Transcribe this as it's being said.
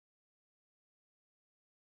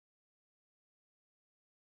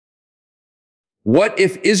What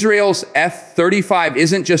if Israel's F-35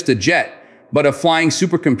 isn't just a jet, but a flying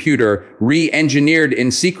supercomputer re-engineered in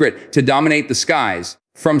secret to dominate the skies?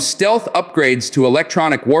 From stealth upgrades to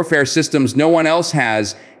electronic warfare systems no one else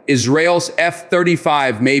has, Israel's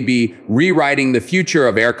F-35 may be rewriting the future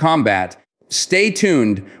of air combat. Stay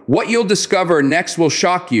tuned. What you'll discover next will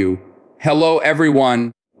shock you. Hello,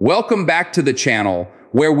 everyone. Welcome back to the channel,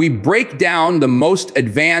 where we break down the most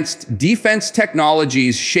advanced defense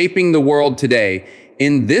technologies shaping the world today.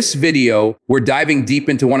 In this video, we're diving deep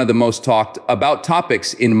into one of the most talked about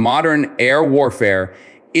topics in modern air warfare,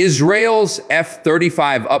 Israel's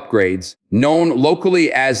F-35 upgrades, known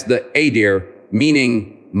locally as the Adir,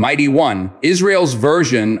 meaning Mighty One. Israel's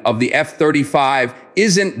version of the F-35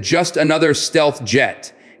 isn't just another stealth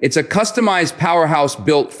jet. It's a customized powerhouse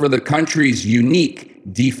built for the country's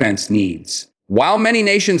unique defense needs. While many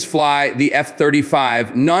nations fly the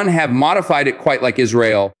F-35, none have modified it quite like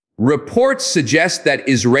Israel. Reports suggest that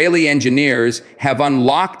Israeli engineers have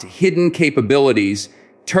unlocked hidden capabilities,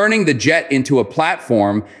 turning the jet into a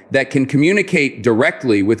platform that can communicate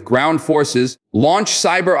directly with ground forces, launch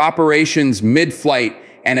cyber operations mid-flight,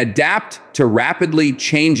 and adapt to rapidly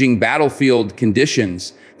changing battlefield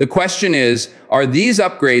conditions. The question is, are these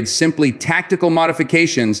upgrades simply tactical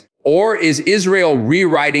modifications, or is Israel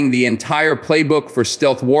rewriting the entire playbook for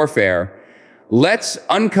stealth warfare? Let's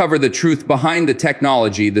uncover the truth behind the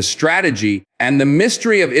technology, the strategy, and the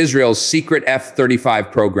mystery of Israel's secret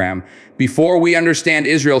F-35 program. Before we understand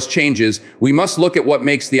Israel's changes, we must look at what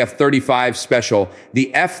makes the F-35 special.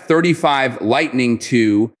 The F-35 Lightning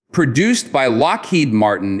II, produced by Lockheed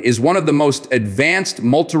Martin, is one of the most advanced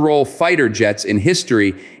multi-role fighter jets in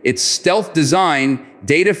history. Its stealth design,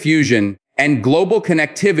 data fusion, and global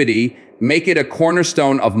connectivity make it a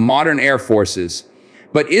cornerstone of modern air forces.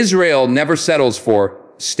 But Israel never settles for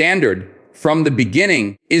standard. From the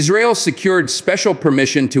beginning, Israel secured special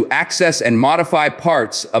permission to access and modify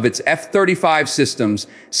parts of its F-35 systems,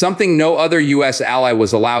 something no other U.S. ally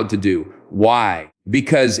was allowed to do. Why?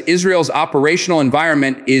 Because Israel's operational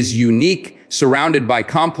environment is unique, surrounded by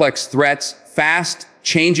complex threats, fast,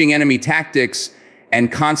 changing enemy tactics, and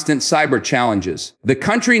constant cyber challenges. The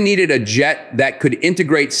country needed a jet that could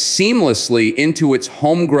integrate seamlessly into its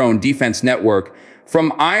homegrown defense network,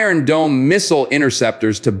 from Iron Dome missile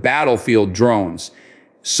interceptors to battlefield drones.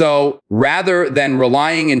 So, rather than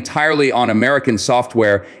relying entirely on American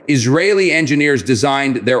software, Israeli engineers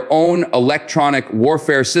designed their own electronic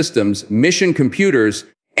warfare systems, mission computers,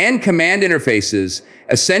 and command interfaces,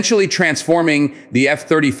 essentially transforming the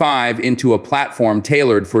F-35 into a platform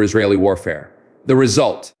tailored for Israeli warfare. The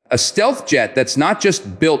result: a stealth jet that's not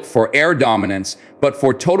just built for air dominance, but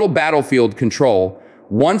for total battlefield control.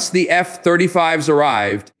 Once the F-35s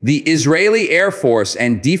arrived, the Israeli Air Force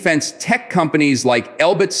and defense tech companies like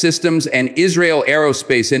Elbit Systems and Israel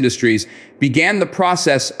Aerospace Industries began the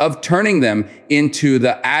process of turning them into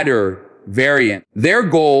the Adir variant. Their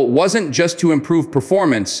goal wasn't just to improve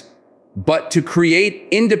performance, but to create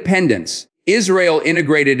independence. Israel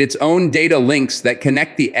integrated its own data links that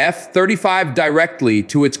connect the F-35 directly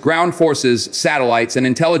to its ground forces, satellites, and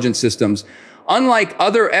intelligence systems. Unlike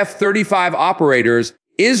other F-35 operators,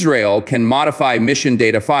 Israel can modify mission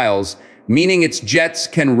data files, meaning its jets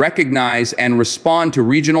can recognize and respond to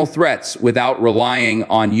regional threats without relying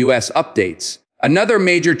on U.S. updates. Another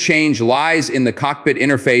major change lies in the cockpit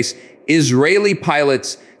interface. Israeli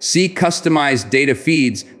pilots see customized data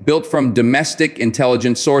feeds built from domestic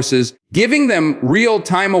intelligence sources, giving them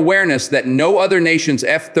real-time awareness that no other nation's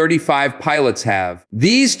F-35 pilots have.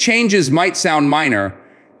 These changes might sound minor,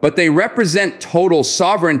 but they represent total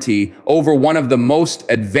sovereignty over one of the most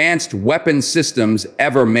advanced weapon systems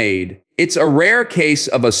ever made. It's a rare case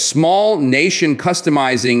of a small nation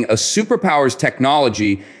customizing a superpower's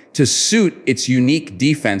technology to suit its unique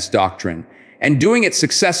defense doctrine, and doing it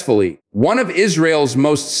successfully. One of Israel's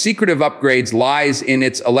most secretive upgrades lies in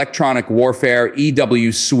its electronic warfare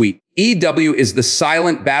EW suite. EW is the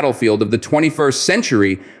silent battlefield of the 21st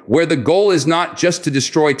century, where the goal is not just to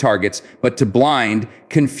destroy targets, but to blind,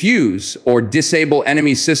 confuse, or disable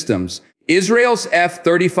enemy systems. Israel's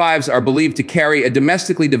F-35s are believed to carry a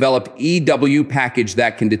domestically developed EW package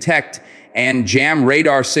that can detect and jam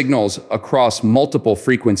radar signals across multiple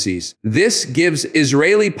frequencies. This gives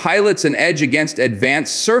Israeli pilots an edge against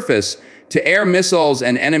advanced surface-to-air missiles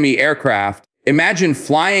and enemy aircraft. Imagine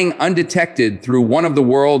flying undetected through one of the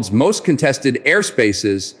world's most contested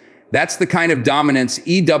airspaces. That's the kind of dominance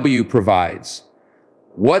EW provides.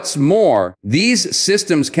 What's more, these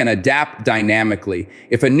systems can adapt dynamically.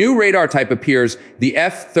 If a new radar type appears, the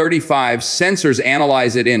F-35 sensors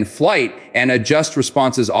analyze it in flight and adjust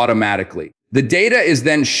responses automatically. The data is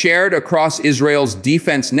then shared across Israel's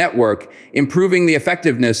defense network, improving the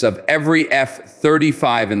effectiveness of every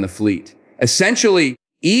F-35 in the fleet. Essentially,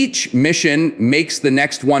 each mission makes the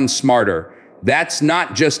next one smarter. That's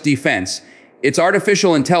not just defense. It's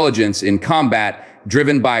artificial intelligence in combat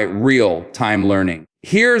driven by real-time learning.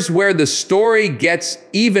 Here's where the story gets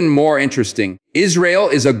even more interesting. Israel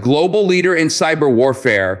is a global leader in cyber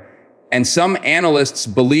warfare, and some analysts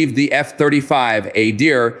believe the F-35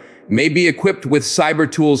 Adir may be equipped with cyber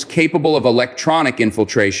tools capable of electronic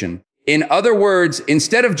infiltration. In other words,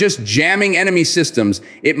 instead of just jamming enemy systems,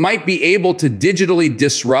 it might be able to digitally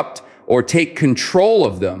disrupt or take control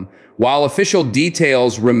of them. While official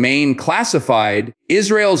details remain classified,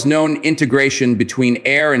 Israel's known integration between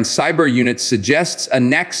air and cyber units suggests a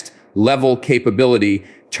next-level capability,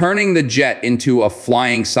 turning the jet into a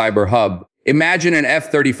flying cyber hub. Imagine an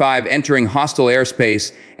F-35 entering hostile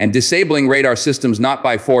airspace and disabling radar systems not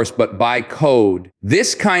by force but by code.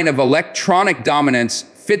 This kind of electronic dominance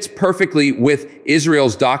fits perfectly with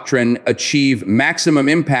Israel's doctrine, achieve maximum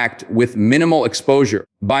impact with minimal exposure.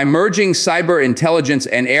 By merging cyber intelligence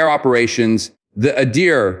and air operations, the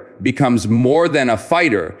Adir becomes more than a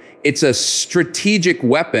fighter. It's a strategic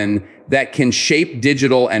weapon that can shape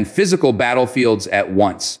digital and physical battlefields at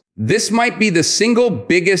once. This might be the single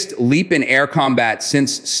biggest leap in air combat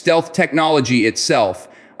since stealth technology itself.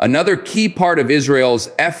 Another key part of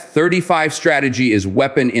Israel's F-35 strategy is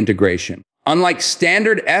weapon integration. Unlike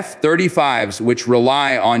standard F-35s, which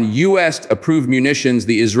rely on US-approved munitions,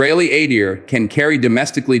 the Israeli Adir can carry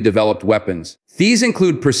domestically developed weapons. These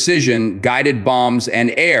include precision-guided bombs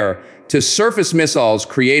and air-to-surface missiles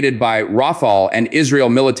created by Rafale and Israel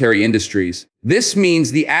Military Industries. This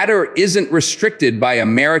means the Adir isn't restricted by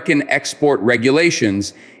American export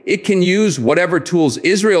regulations. It can use whatever tools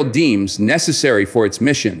Israel deems necessary for its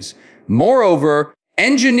missions. Moreover,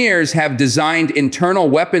 engineers have designed internal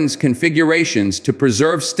weapons configurations to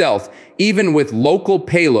preserve stealth even with local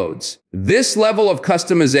payloads. This level of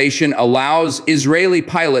customization allows Israeli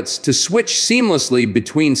pilots to switch seamlessly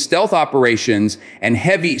between stealth operations and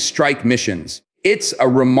heavy strike missions. It's a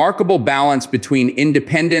remarkable balance between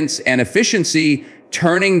independence and efficiency,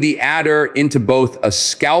 turning the Adir into both a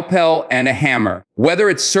scalpel and a hammer. Whether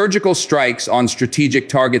it's surgical strikes on strategic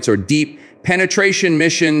targets or deep penetration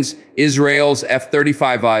missions, Israel's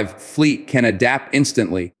F-35 fleet can adapt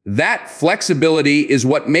instantly. That flexibility is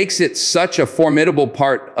what makes it such a formidable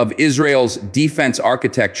part of Israel's defense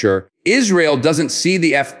architecture. Israel doesn't see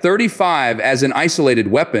the F-35 as an isolated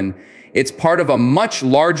weapon. It's part of a much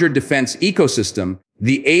larger defense ecosystem.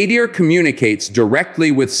 The Adir communicates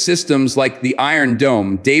directly with systems like the Iron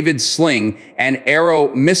Dome, David's Sling, and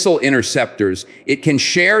Arrow missile interceptors. It can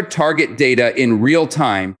share target data in real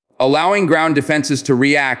time, allowing ground defenses to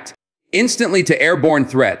react instantly to airborne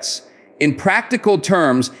threats. In practical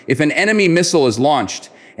terms, if an enemy missile is launched,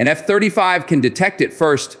 an F-35 can detect it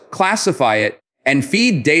first, classify it, and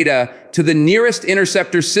feed data to the nearest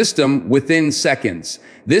interceptor system within seconds.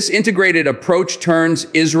 This integrated approach turns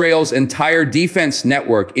Israel's entire defense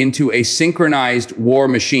network into a synchronized war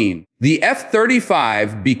machine. The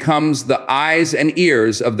F-35 becomes the eyes and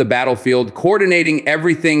ears of the battlefield, coordinating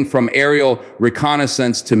everything from aerial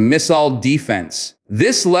reconnaissance to missile defense.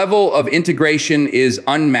 This level of integration is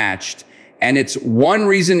unmatched, and it's one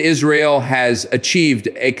reason Israel has achieved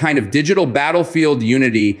a kind of digital battlefield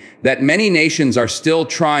unity that many nations are still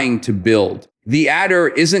trying to build. The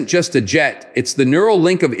Adir isn't just a jet, it's the neural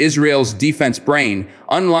link of Israel's defense brain.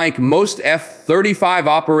 Unlike most F-35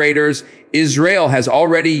 operators, Israel has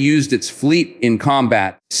already used its fleet in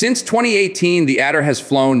combat. Since 2018, the Adir has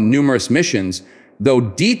flown numerous missions, though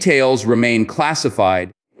details remain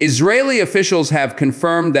classified. Israeli officials have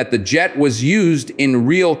confirmed that the jet was used in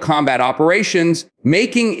real combat operations,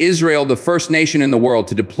 making Israel the first nation in the world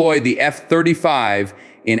to deploy the F-35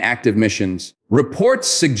 in active missions. Reports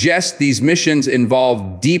suggest these missions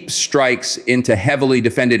involve deep strikes into heavily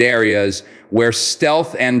defended areas where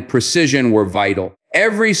stealth and precision were vital.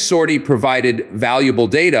 Every sortie provided valuable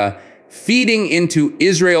data, feeding into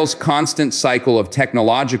Israel's constant cycle of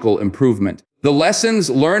technological improvement. The lessons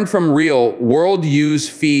learned from real-world use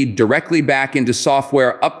feed directly back into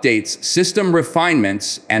software updates, system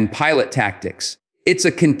refinements, and pilot tactics. It's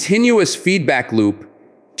a continuous feedback loop,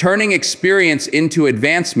 turning experience into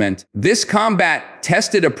advancement. This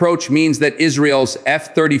combat-tested approach means that Israel's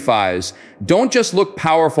F-35s don't just look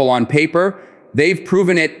powerful on paper, they've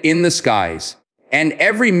proven it in the skies. And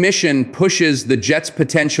every mission pushes the jet's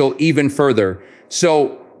potential even further.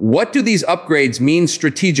 So, What do these upgrades mean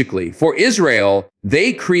strategically? For Israel,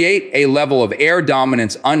 they create a level of air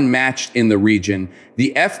dominance unmatched in the region.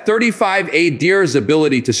 The F-35 Adir's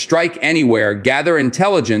ability to strike anywhere, gather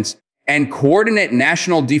intelligence, and coordinate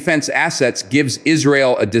national defense assets gives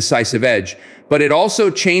Israel a decisive edge. But it also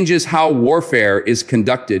changes how warfare is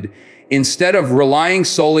conducted. Instead of relying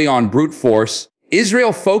solely on brute force,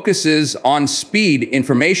 Israel focuses on speed,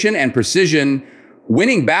 information, and precision,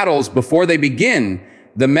 winning battles before they begin.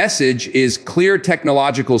 The message is clear: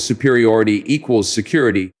 technological superiority equals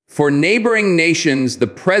security. For neighboring nations, the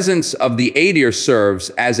presence of the Adir serves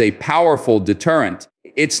as a powerful deterrent.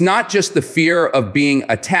 It's not just the fear of being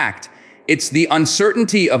attacked, it's the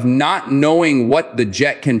uncertainty of not knowing what the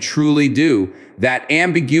jet can truly do. That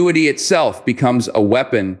ambiguity itself becomes a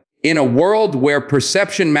weapon. In a world where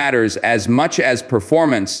perception matters as much as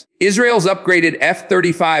performance, Israel's upgraded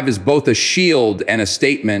F-35 is both a shield and a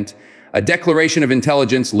statement, a declaration of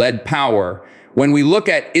intelligence-led power. When we look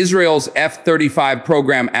at Israel's F-35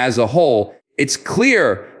 program as a whole, it's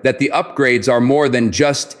clear that the upgrades are more than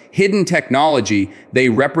just hidden technology. They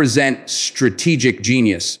represent strategic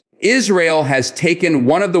genius. Israel has taken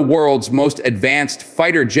one of the world's most advanced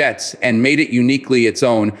fighter jets and made it uniquely its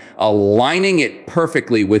own, aligning it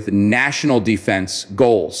perfectly with national defense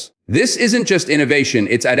goals. This isn't just innovation,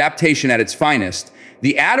 it's adaptation at its finest.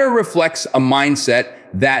 The Adir reflects a mindset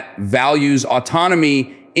that values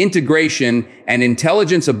autonomy, integration, and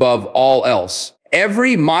intelligence above all else.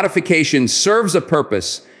 Every modification serves a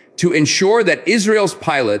purpose: to ensure that Israel's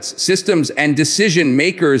pilots, systems, and decision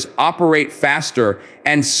makers operate faster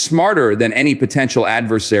and smarter than any potential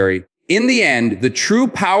adversary. In the end, the true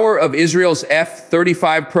power of Israel's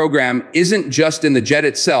F-35 program isn't just in the jet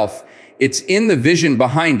itself, it's in the vision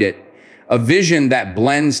behind it, a vision that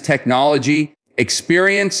blends technology,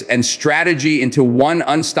 experience, and strategy into one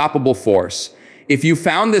unstoppable force. If you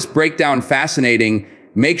found this breakdown fascinating,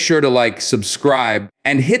 make sure to subscribe,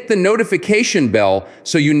 and hit the notification bell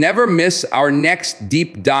so you never miss our next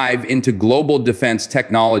deep dive into global defense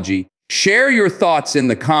technology. Share your thoughts in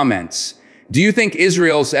the comments. Do you think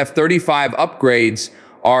Israel's F-35 upgrades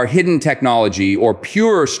are hidden technology or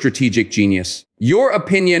pure strategic genius? Your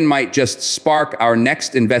opinion might just spark our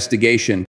next investigation.